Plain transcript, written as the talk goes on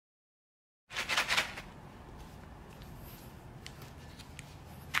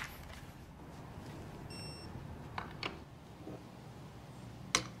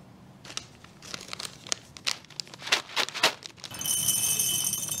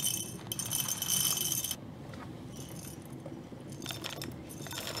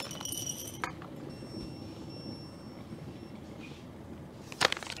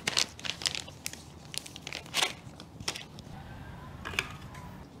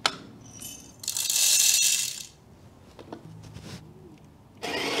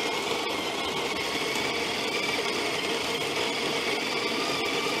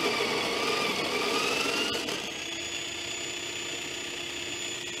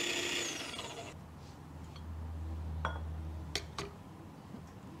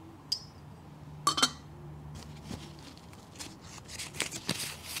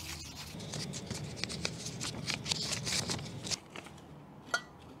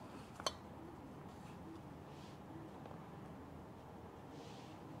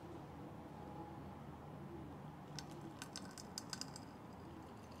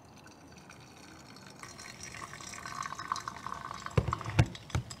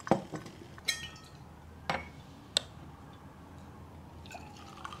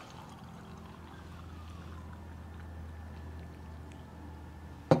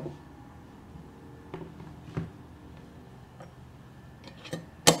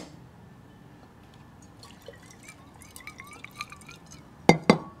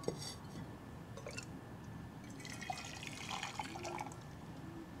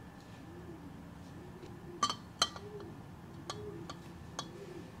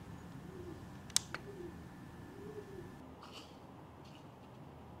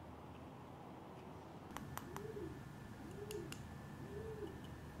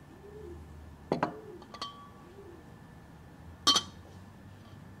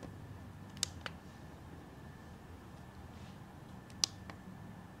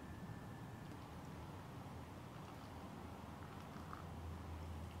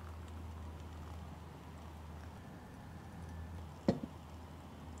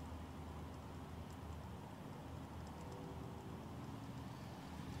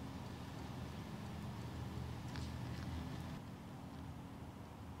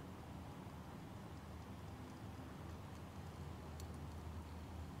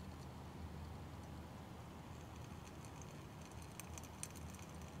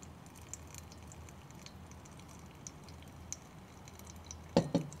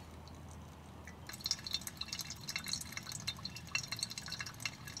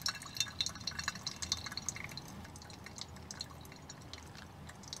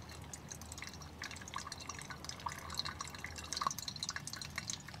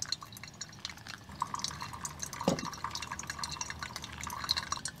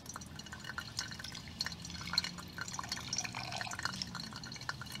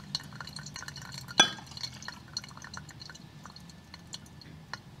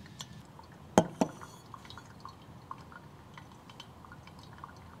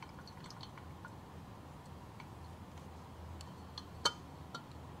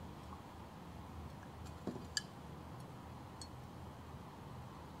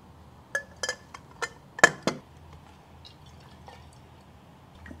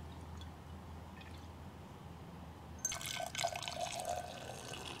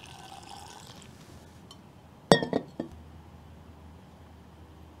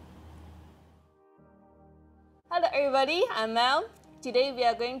everybody, I'm Mel. Today we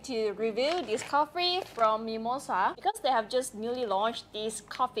are going to review this coffee from Mimosa. Because they have just newly launched this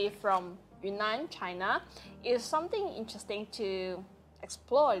coffee from Yunnan, China, it's something interesting to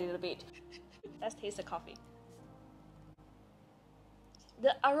explore a little bit. Let's taste the coffee.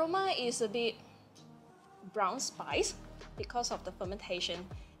 The aroma is a bit brown spice because of the fermentation,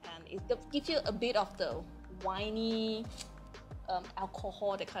 and it gives you a bit of the winey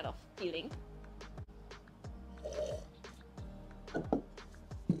alcohol, that kind of feeling.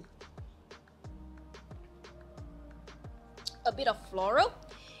 A bit of floral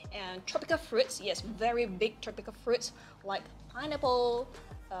and tropical fruits. Yes, very big tropical fruits like pineapple,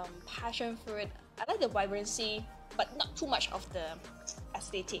 passion fruit. I like the vibrancy, but not too much of the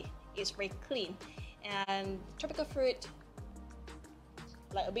acidity. It's very clean. And tropical fruit,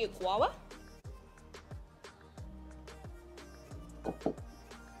 like a bit of guava.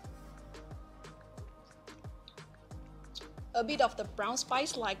 A bit of the brown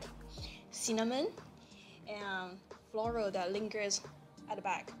spice like cinnamon and floral that lingers at the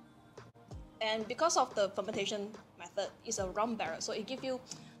back. And because of the fermentation method, it's a round barrel, so it gives you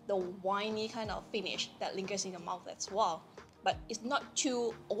the winey kind of finish that lingers in your mouth as well. But it's not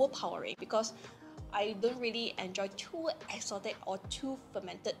too overpowering because I don't really enjoy too exotic or too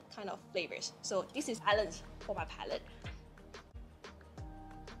fermented kind of flavors. So this is balanced for my palate.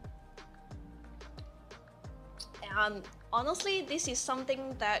 And honestly, this is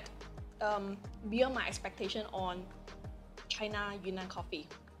something that beyond my expectation on China Yunnan coffee.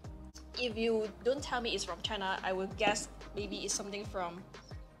 If you don't tell me it's from China, I will guess maybe it's something from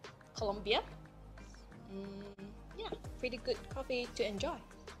Colombia. Yeah, pretty good coffee to enjoy.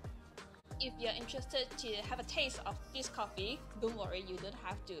 If you're interested to have a taste of this coffee, don't worry, you don't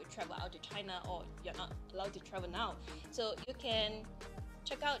have to travel out to China, or you're not allowed to travel now. So you can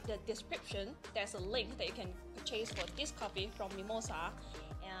check out the description. There's a link that you can purchase for this coffee from Mimosa.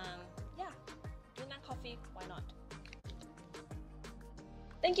 And yeah, Yunnan coffee, why not?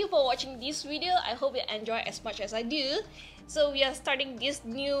 Thank you for watching this video. I hope you enjoy as much as I do. So we are starting this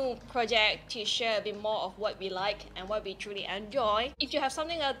new project to share a bit more of what we like and what we truly enjoy. If you have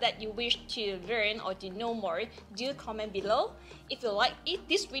something else that you wish to learn or to know more, do comment below. If you like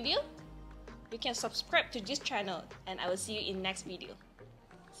this video, you can subscribe to this channel, and I will see you in next video.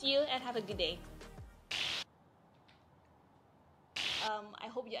 See you and have a good day. I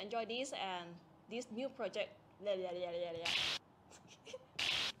hope you enjoy this and this new project.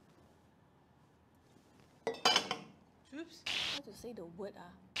 Oops. How to say the word?